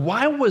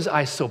 why was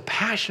I so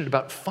passionate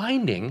about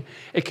finding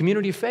a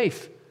community of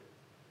faith?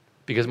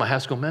 Because my high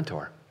school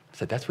mentor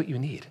said, that's what you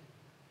need.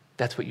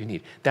 That's what you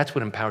need. That's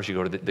what empowers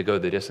you to go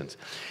the distance.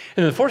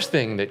 And the fourth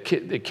thing that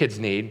kids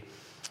need,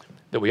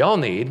 that we all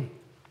need,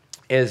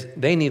 is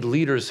they need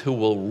leaders who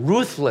will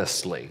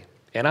ruthlessly,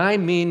 and I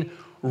mean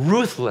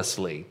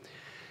ruthlessly,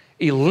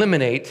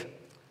 eliminate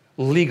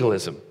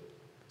legalism.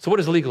 So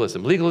what is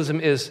legalism? Legalism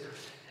is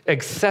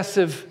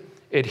excessive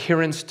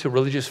adherence to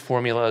religious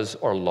formulas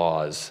or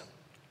laws.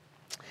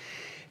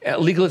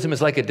 Legalism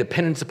is like a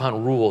dependence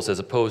upon rules as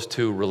opposed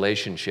to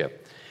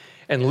relationship.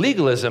 And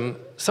legalism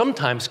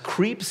sometimes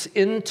creeps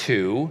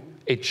into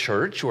a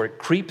church or it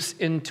creeps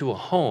into a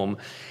home,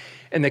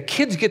 and the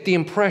kids get the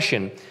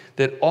impression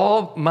that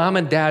all mom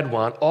and dad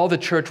want, all the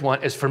church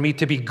want, is for me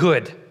to be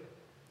good.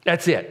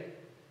 That's it.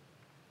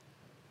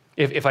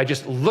 If I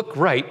just look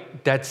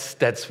right,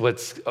 that's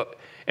what's...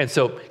 And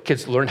so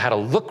kids learn how to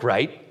look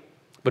right,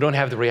 but don't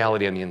have the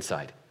reality on the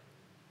inside.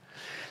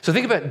 So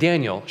think about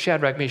Daniel,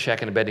 Shadrach, Meshach,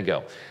 and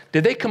Abednego.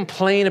 Did they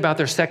complain about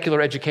their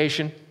secular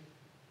education?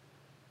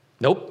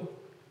 Nope.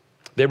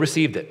 They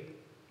received it.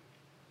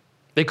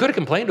 They could have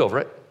complained over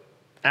it.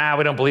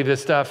 We don't believe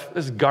this stuff.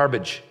 This is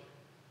garbage.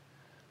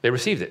 They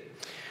received it.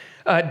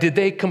 Did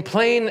they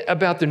complain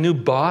about their new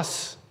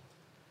boss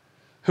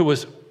who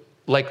was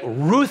like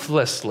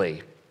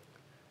ruthlessly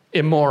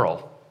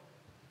immoral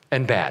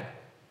and bad?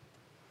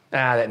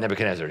 That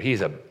Nebuchadnezzar,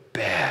 he's a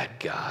bad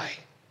guy.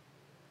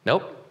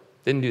 Nope,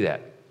 didn't do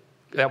that.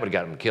 That would have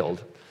got him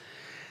killed.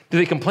 Did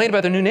they complain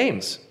about their new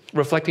names,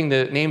 reflecting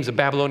the names of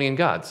Babylonian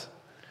gods?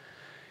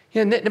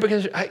 Yeah,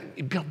 Nebuchadnezzar,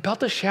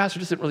 Belteshazzar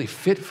doesn't really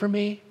fit for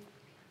me.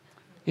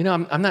 You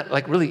know, I'm not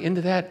like really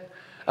into that.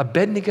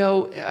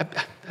 Abednego, I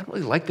don't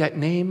really like that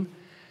name.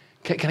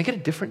 Can I get a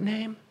different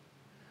name?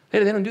 They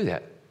don't do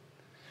that.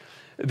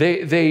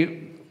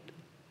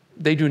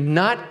 They do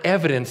not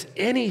evidence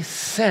any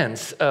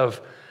sense of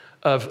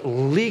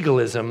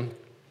legalism.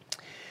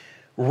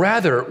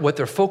 Rather, what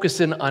they're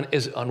focusing on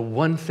is on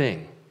one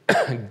thing.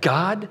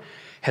 God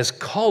has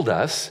called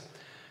us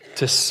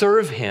to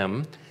serve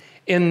him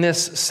in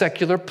this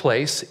secular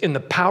place, in the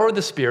power of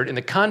the Spirit, in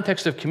the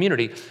context of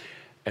community,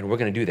 and we're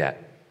going to do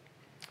that.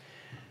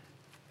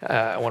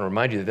 I want to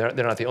remind you that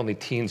they're not the only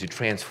teens who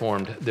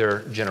transformed their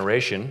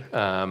generation.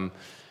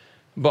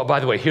 But by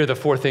the way, here are the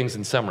four things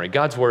in summary.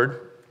 God's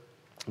Word,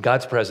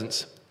 God's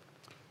presence,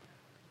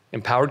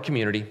 empowered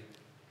community,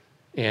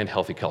 and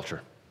healthy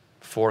culture.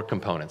 Four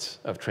components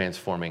of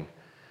transforming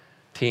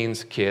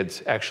teens,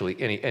 kids, actually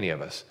any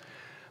of us.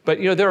 But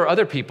you know, there are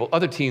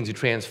other teens who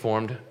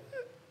transformed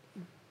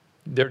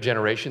their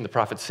generation. The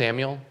prophet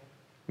Samuel,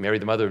 Mary,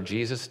 the mother of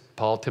Jesus,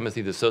 Paul,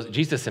 Timothy,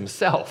 Jesus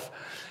himself,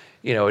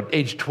 you know, at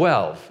age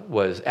 12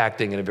 was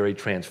acting in a very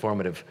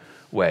transformative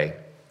way.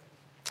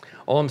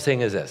 All I'm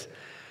saying is this: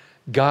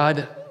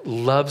 God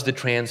loves to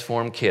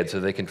transform kids so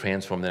they can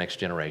transform the next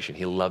generation.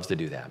 He loves to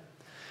do that.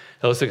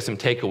 Now let's look at some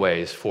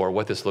takeaways for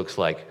what this looks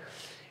like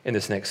in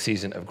this next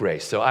season of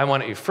grace. So I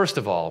want you, first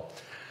of all,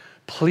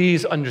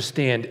 please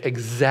understand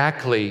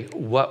exactly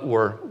what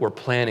we're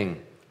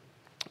planning.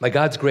 By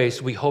God's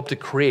grace, we hope to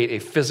create a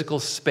physical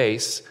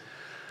space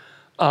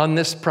on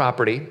this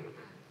property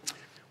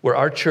where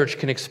our church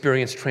can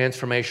experience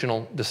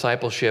transformational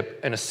discipleship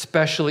and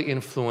especially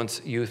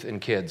influence youth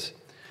and kids.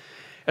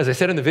 As I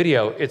said in the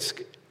video,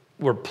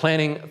 we're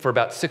planning for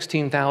about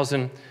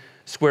 16,000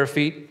 square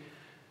feet,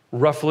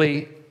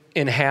 roughly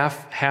in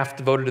half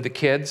devoted to the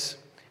kids,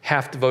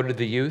 half devoted to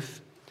the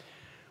youth.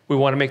 We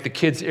want to make the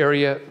kids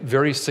area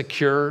very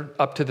secure,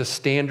 up to the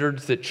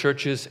standards that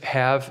churches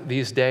have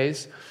these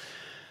days.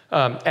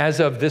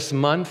 As of this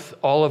month,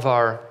 all of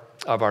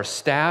our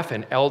staff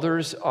and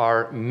elders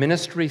are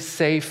ministry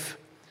safe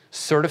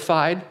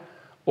certified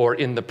or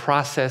in the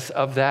process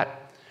of that.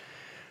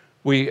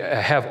 We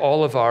have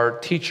all of our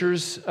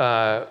teachers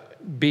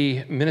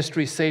be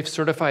ministry safe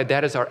certified.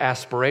 That is our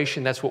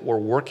aspiration. That's what we're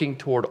working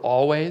toward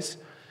always.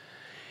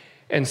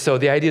 And so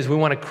the idea is we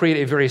want to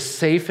create a very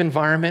safe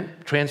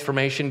environment.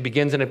 Transformation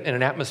begins in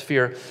an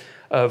atmosphere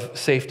of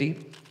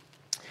safety.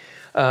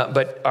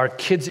 But our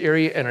kids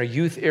area and our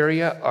youth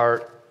area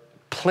are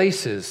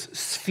places,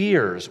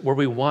 spheres, where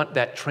we want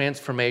that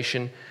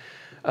transformation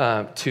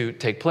to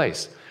take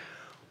place.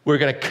 We're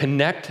going to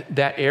connect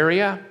that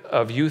area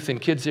of youth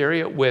and kids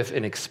area with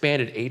an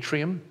expanded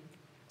atrium.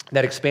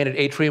 That expanded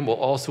atrium will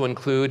also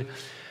include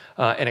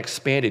an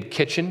expanded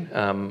kitchen.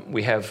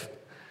 We have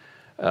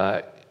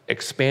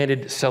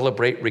expanded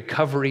Celebrate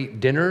Recovery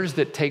dinners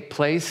that take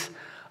place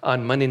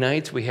on Monday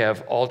nights. We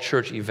have all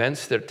church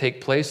events that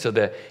take place, so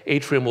the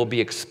atrium will be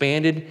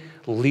expanded,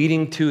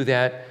 leading to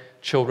that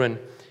children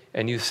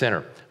and youth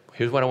center.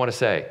 Here's what I want to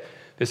say.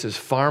 This is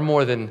far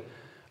more than,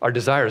 our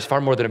desire is far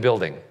more than a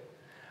building.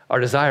 Our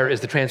desire is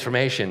the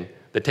transformation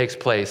that takes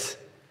place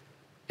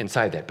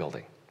inside that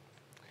building.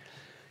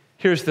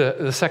 Here's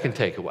the second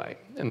takeaway.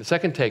 And the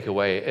second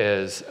takeaway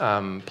is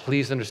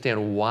please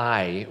understand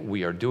why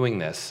we are doing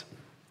this.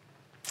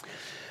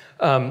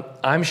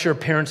 I'm sure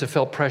parents have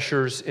felt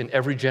pressures in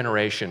every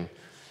generation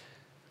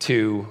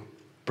to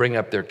bring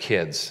up their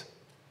kids.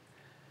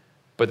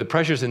 But the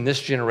pressures in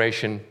this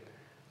generation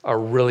are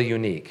really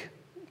unique.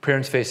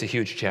 Parents face a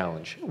huge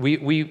challenge.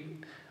 We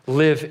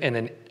live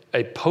in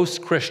a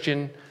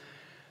post-Christian,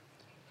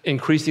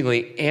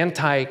 increasingly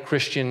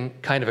anti-Christian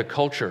kind of a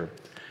culture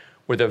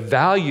where the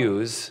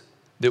values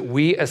that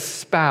we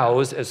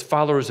espouse as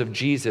followers of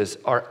Jesus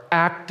are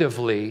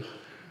actively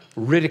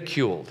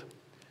ridiculed,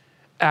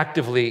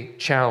 actively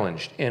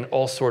challenged in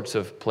all sorts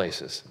of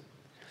places.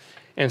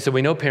 And so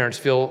we know parents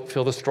feel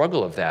the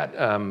struggle of that.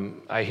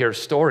 I hear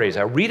stories,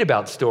 I read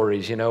about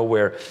stories,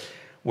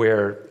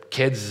 where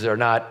kids are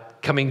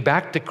not coming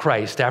back to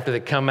Christ after they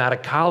come out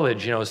of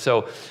college,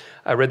 So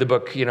I read the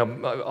book,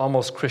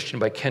 Almost Christian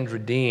by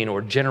Kendra Dean,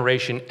 or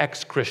Generation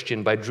X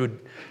Christian by Drew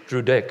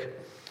Dick,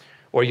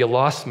 or You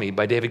Lost Me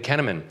by David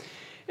Kenneman.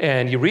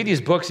 And you read these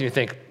books and you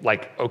think,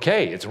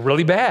 okay, it's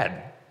really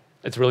bad.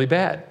 It's really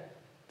bad.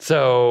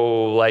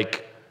 So,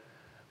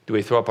 do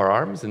we throw up our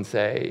arms and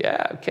say,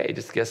 yeah, okay,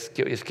 just guess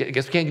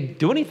we can't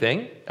do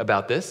anything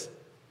about this?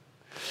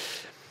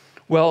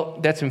 Well,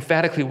 that's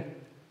emphatically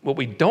what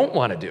we don't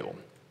want to do,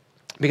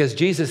 because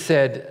Jesus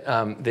said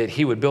that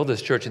he would build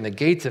his church and the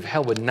gates of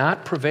hell would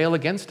not prevail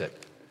against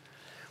it.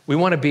 We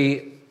want to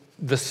be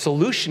the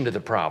solution to the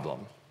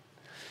problem.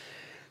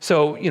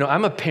 So,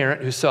 I'm a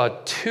parent who saw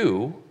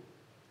 2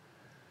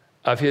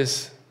 of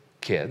his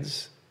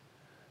kids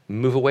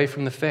move away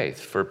from the faith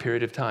for a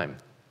period of time.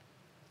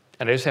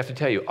 And I just have to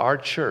tell you, our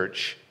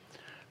church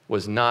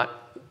was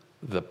not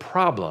the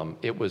problem,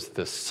 it was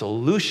the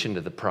solution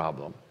to the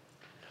problem.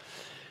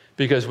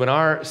 Because when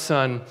our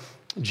son,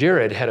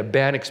 Jared, had a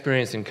bad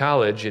experience in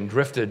college and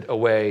drifted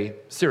away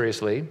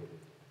seriously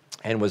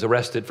and was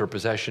arrested for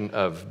possession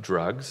of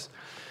drugs,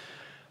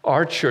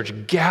 our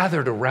church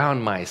gathered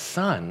around my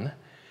son,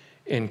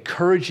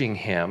 encouraging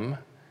him.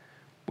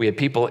 We had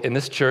people in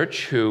this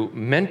church who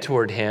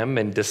mentored him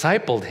and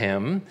discipled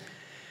him.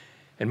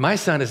 And my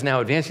son is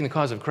now advancing the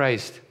cause of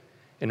Christ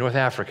in North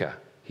Africa,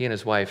 he and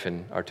his wife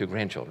and our 2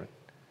 grandchildren.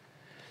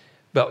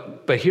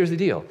 But here's the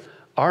deal.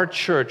 Our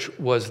church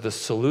was the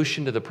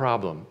solution to the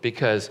problem,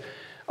 because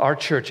our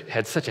church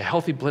had such a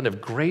healthy blend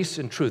of grace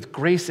and truth,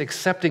 grace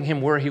accepting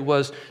him where he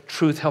was,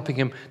 truth helping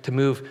him to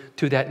move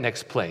to that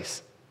next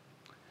place.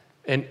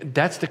 And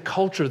that's the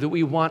culture that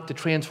we want to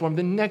transform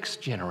the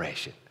next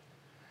generation.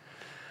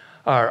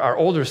 Our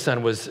older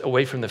son was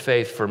away from the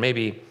faith for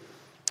maybe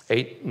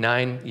 8,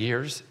 9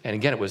 years. And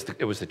again, it was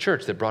the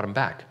church that brought him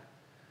back.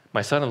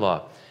 My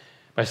son-in-law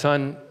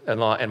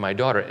and my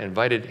daughter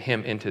invited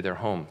him into their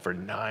home for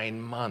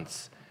 9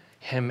 months.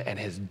 Him and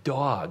his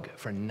dog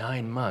for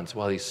 9 months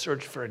while he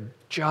searched for a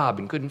job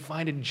and couldn't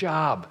find a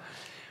job.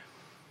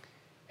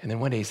 And then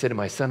one day he said to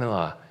my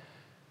son-in-law,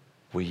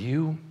 will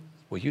you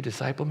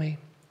disciple me?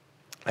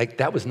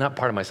 That was not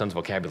part of my son's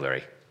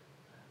vocabulary.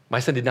 My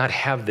son did not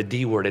have the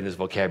D word in his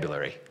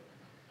vocabulary.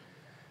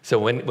 So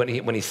when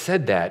he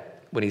said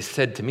that, when he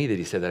said to me that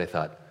he said that, I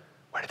thought,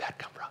 where did that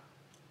come from?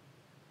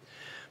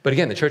 But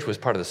again, the church was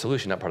part of the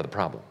solution, not part of the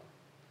problem.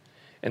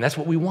 And that's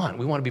what we want.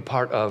 We want to be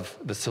part of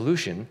the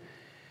solution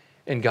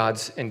in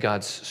God's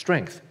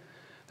strength.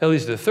 That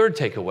leads to the third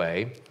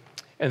takeaway.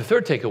 And the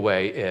third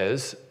takeaway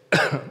is,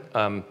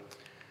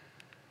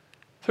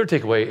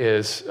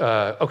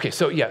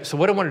 so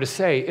what I wanted to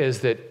say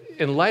is that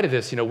in light of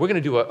this, we're going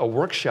to do a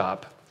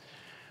workshop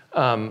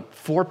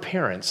for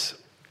parents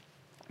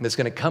that's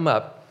going to come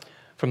up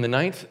from the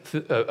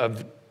 9th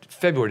of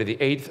February to the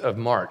 8th of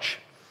March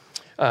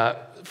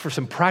for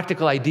some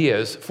practical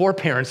ideas for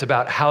parents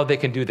about how they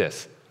can do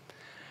this.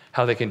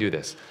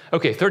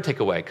 Okay, third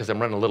takeaway, because I'm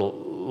running a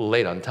little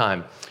late on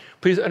time.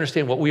 Please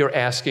understand what we are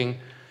asking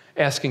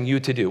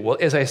you to do. Well,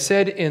 as I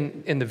said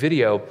in the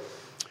video,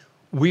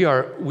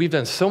 we've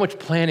done so much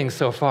planning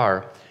so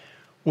far.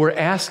 We're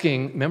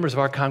asking members of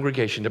our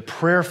congregation to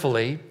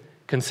prayerfully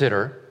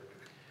consider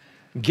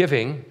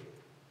giving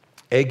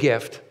a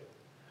gift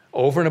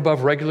over and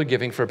above regular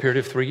giving for a period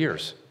of 3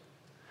 years.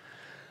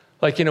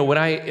 When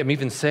I am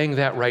even saying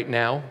that right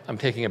now, I'm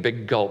taking a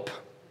big gulp,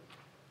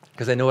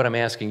 because I know what I'm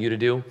asking you to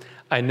do.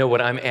 I know what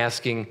I'm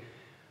asking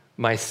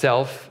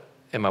myself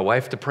and my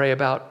wife to pray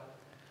about.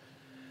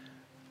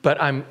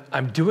 But I'm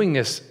doing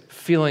this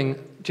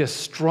feeling just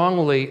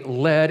strongly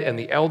led, and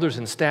the elders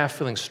and staff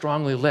feeling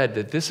strongly led,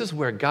 that this is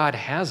where God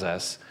has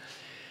us.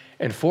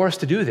 And for us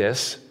to do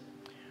this,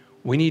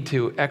 we need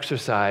to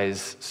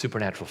exercise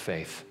supernatural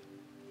faith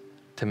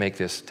to make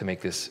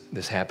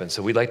this happen.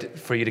 So we'd like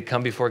for you to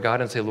come before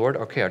God and say, Lord,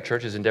 okay, our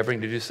church is endeavoring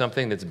to do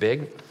something that's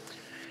big.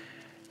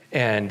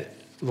 And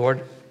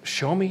Lord,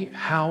 show me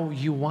how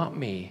you want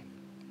me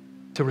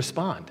to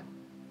respond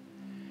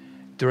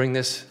during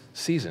this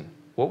season.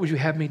 What would you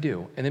have me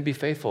do? And then be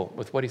faithful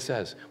with what he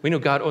says. We know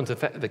God owns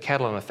the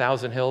cattle on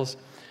 1,000 hills,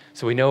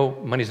 so we know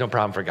money's no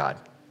problem for God.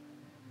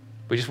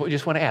 We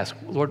just want to ask,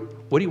 Lord,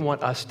 what do you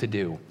want us to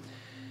do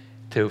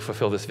to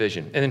fulfill this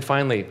vision? And then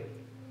finally,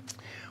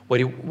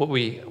 what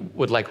we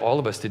would like all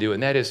of us to do,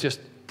 and that is just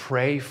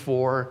pray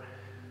for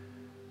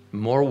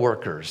more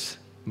workers,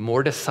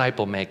 more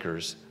disciple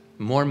makers,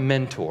 more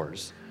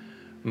mentors,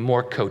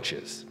 more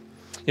coaches.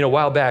 You know, a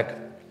while back,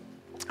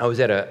 I was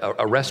at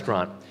a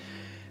restaurant,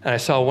 and I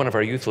saw one of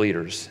our youth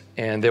leaders,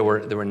 and there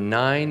were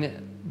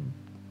 9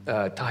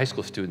 high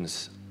school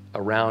students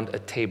around a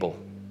table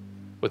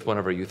with one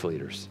of our youth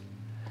leaders.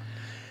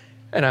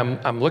 And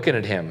I'm looking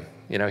at him.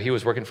 You know, he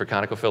was working for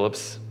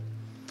ConocoPhillips,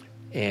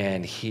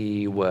 and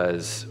he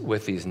was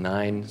with these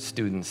 9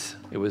 students.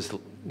 It was,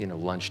 you know,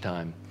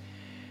 lunchtime.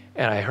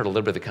 And I heard a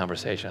little bit of the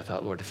conversation. I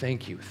thought, Lord,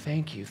 thank you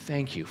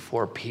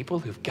for people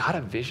who've got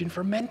a vision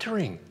for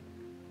mentoring.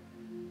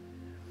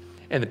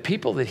 And the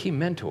people that he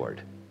mentored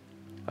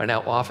are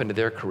now off into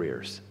their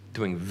careers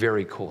doing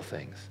very cool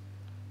things.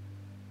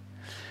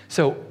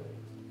 So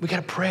we got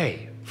to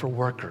pray for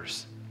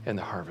workers in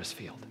the harvest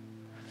field.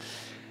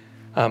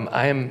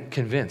 I am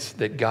convinced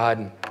that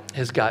God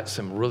has got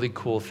some really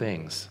cool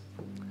things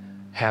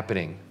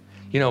happening.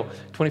 You know,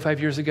 25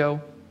 years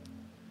ago,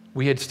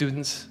 we had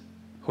students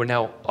who are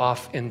now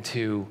off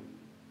into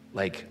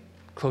like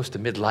close to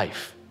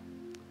midlife,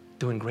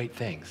 doing great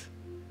things.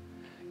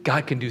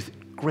 God can do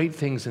great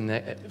things in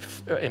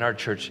our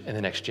church in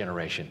the next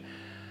generation.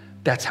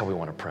 That's how we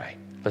want to pray.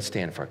 Let's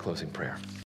stand for our closing prayer.